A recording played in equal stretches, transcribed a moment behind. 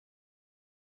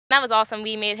That was awesome.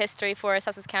 We made history for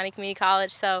Sussex County Community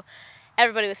College, so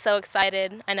everybody was so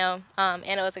excited. I know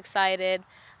Anna was excited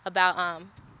about,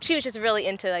 she was just really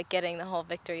into like getting the whole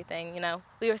victory thing, you know.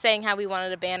 We were saying how we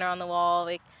wanted a banner on the wall.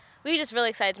 Like, we were just really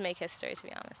excited to make history, to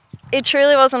be honest. It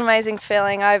truly was an amazing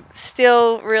feeling. I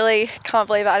still really can't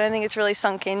believe it. I don't think it's really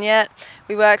sunk in yet.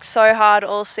 We worked so hard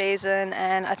all season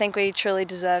and I think we truly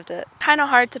deserved it. Kind of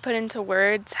hard to put into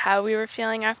words how we were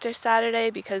feeling after Saturday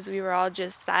because we were all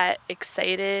just that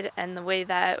excited, and the way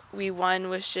that we won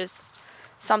was just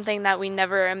something that we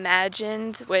never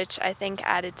imagined, which I think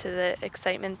added to the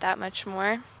excitement that much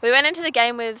more. We went into the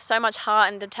game with so much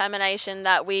heart and determination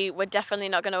that we were definitely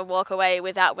not going to walk away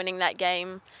without winning that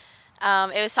game.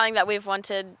 It was something that we've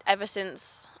wanted ever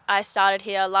since I started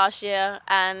here last year,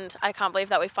 and I can't believe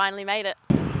that we finally made it.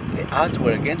 The odds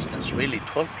were against us, really.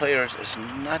 12 players is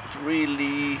not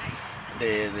really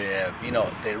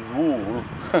the rule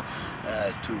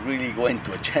to really go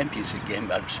into a championship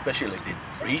game, especially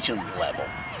the regional level.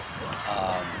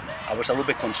 I was a little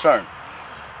bit concerned.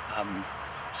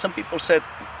 Some people said,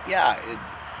 yeah,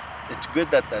 it's good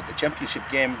that the championship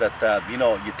game that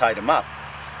you tied them up,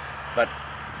 but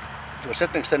to a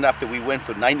certain extent, after we went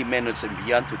through 90 minutes and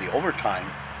beyond to the overtime,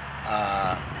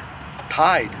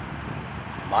 tied,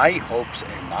 my hopes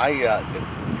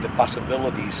and the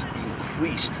possibilities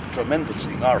increased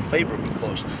tremendously in our favor,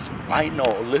 because I know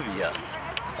Olivia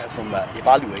from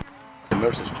evaluating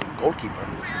Mercer's goalkeeper.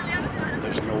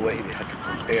 There's no way they had to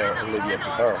compare Olivia to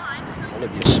her.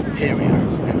 Olivia's superior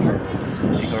in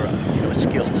her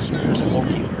skills as a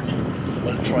goalkeeper.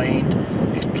 Well trained,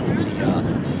 extremely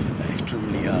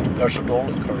versatile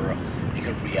in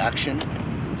her reaction.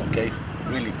 Okay,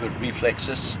 really good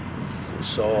reflexes.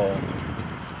 So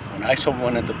when I saw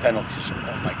one of the penalties,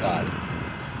 oh my God,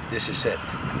 this is it.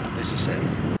 This is it.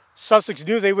 Sussex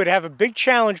knew they would have a big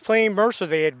challenge playing Mercer.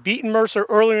 They had beaten Mercer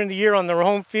earlier in the year on their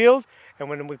home field, and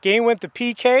when the game went to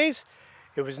PKs,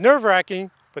 it was nerve-wracking,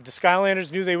 but the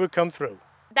Skylanders knew they would come through.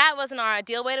 That wasn't our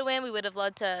ideal way to win. We would have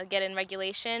loved to get in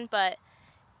regulation, but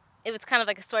it was kind of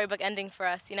like a storybook ending for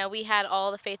us. You know, we had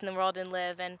all the faith in the world in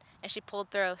Liv, and she pulled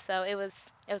through, so it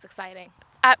was exciting.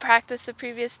 At practice the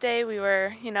previous day, we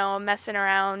were, messing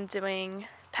around doing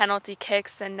penalty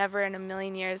kicks, and never in a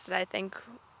million years did I think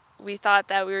we thought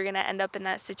that we were going to end up in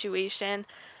that situation.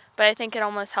 But I think it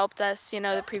almost helped us,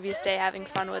 the previous day, having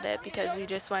fun with it, because we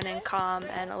just went in calm,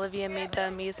 and Olivia made the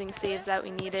amazing saves that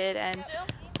we needed, and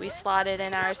we slotted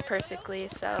in ours perfectly,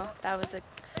 so that was a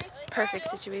perfect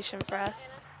situation for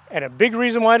us. And a big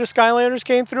reason why the Skylanders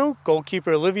came through,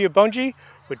 goalkeeper Olivia Bungie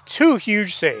with 2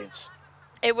 huge saves.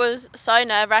 It was so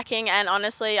nerve-wracking, and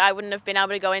honestly, I wouldn't have been able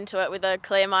to go into it with a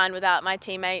clear mind without my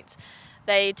teammates.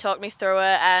 They talked me through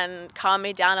it and calmed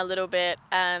me down a little bit,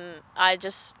 and I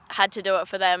just had to do it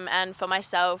for them and for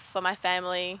myself, for my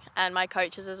family, and my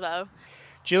coaches as well.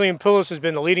 Jillian Pillis has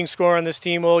been the leading scorer on this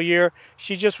team all year.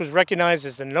 She just was recognized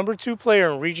as the #2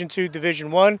 player in Region 2 Division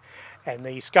 1, and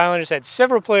the Skylanders had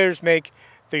several players make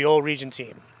the All-Region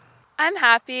team. I'm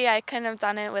happy. I couldn't have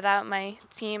done it without my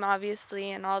team,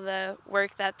 obviously, and all the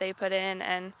work that they put in,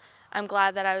 and I'm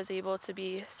glad that I was able to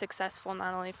be successful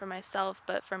not only for myself,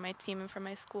 but for my team and for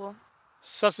my school.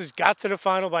 Sussex got to the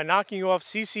final by knocking off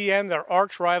CCM, their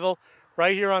arch rival,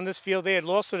 right here on this field. They had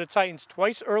lost to the Titans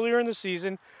twice earlier in the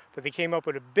season, but they came up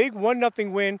with a big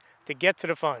 1-0 win to get to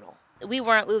the final. We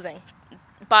weren't losing.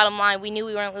 Bottom line, we knew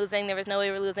we weren't losing. There was no way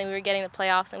we were losing. We were getting the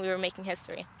playoffs, and we were making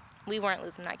history. We weren't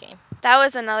losing that game. That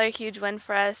was another huge win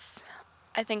for us.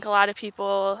 I think a lot of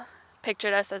people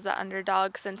pictured us as the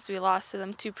underdog since we lost to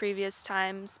them 2 previous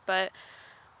times, but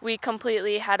we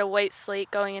completely had a white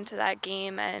slate going into that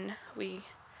game, and we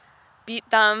beat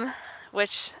them,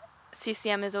 which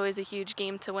CCM is always a huge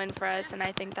game to win for us, and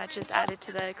I think that just added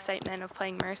to the excitement of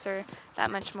playing Mercer that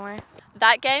much more.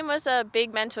 That game was a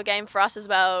big mental game for us as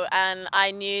well, and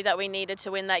I knew that we needed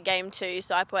to win that game too,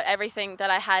 so I put everything that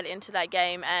I had into that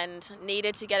game and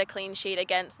needed to get a clean sheet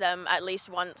against them at least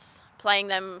once. Playing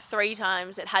them 3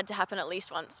 times, it had to happen at least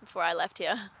once before I left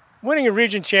here. Winning a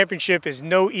region championship is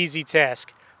no easy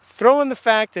task. Throw in the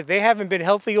fact that they haven't been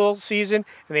healthy all season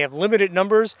and they have limited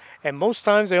numbers, and most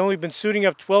times they've only been suiting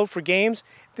up 12 for games.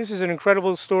 This is an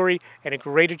incredible story and a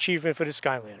great achievement for the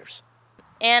Skylanders.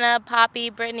 Anna, Poppy,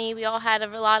 Brittany, we all had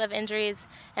a lot of injuries,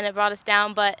 and it brought us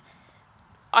down, but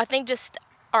I think just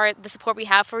the support we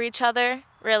have for each other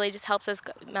really just helps us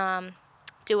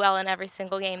do well in every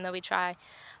single game that we try.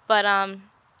 But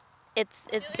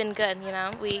it's been good,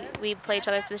 We play each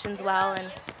other's positions well,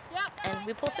 and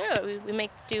we pull through it. We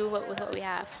make do with what we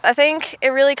have. I think it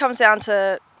really comes down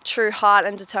to true heart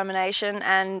and determination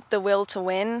and the will to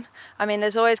win. I mean,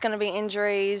 there's always going to be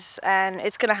injuries and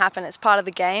it's going to happen. It's part of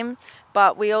the game,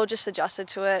 but we all just adjusted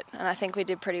to it, and I think we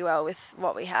did pretty well with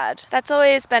what we had. That's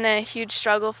always been a huge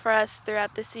struggle for us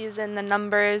throughout the season, the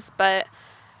numbers, but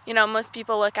you know, most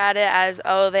people look at it as,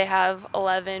 oh, they have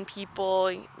 11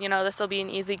 people, you know, this will be an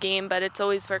easy game, but it's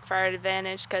always worked for our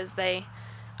advantage because they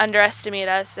underestimate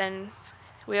us and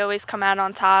we always come out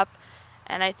on top.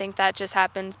 And I think that just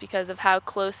happens because of how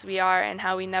close we are and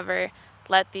how we never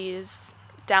let these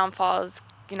downfalls,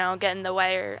 you know, get in the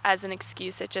way or as an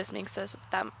excuse. It just makes us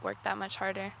work that much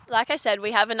harder. Like I said,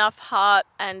 we have enough heart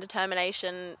and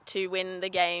determination to win the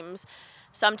games.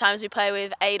 Sometimes we play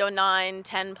with 8 or 9,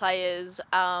 10 players.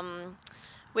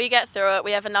 We get through it.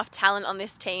 We have enough talent on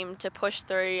this team to push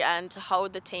through and to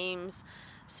hold the teams.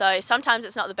 So sometimes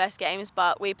it's not the best games,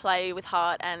 but we play with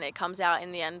heart and it comes out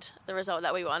in the end, the result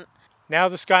that we want. Now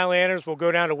the Skylanders will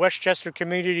go down to Westchester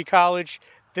Community College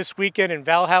this weekend in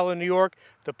Valhalla, New York,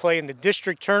 to play in the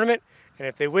district tournament. And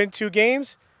if they win 2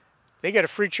 games, they get a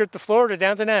free trip to Florida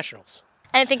down to nationals.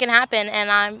 Anything can happen, and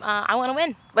I want to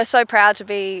win. We're so proud to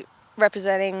be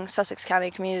representing Sussex County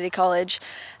Community College,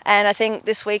 and I think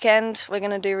this weekend we're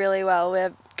going to do really well.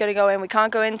 We're going to go in, we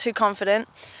can't go in too confident,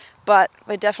 but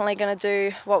we're definitely going to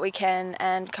do what we can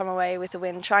and come away with a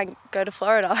win, try and go to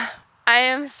Florida. I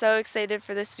am so excited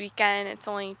for this weekend. It's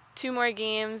only 2 more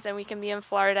games and we can be in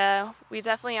Florida. We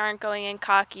definitely aren't going in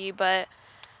cocky, but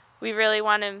we really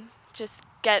want to just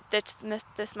get this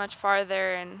much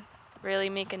farther and really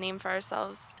make a name for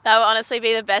ourselves. That will honestly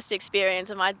be the best experience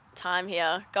of my time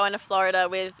here. Going to Florida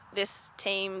with this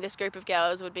team, this group of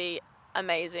girls would be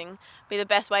amazing. Be the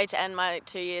best way to end my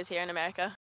 2 years here in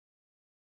America.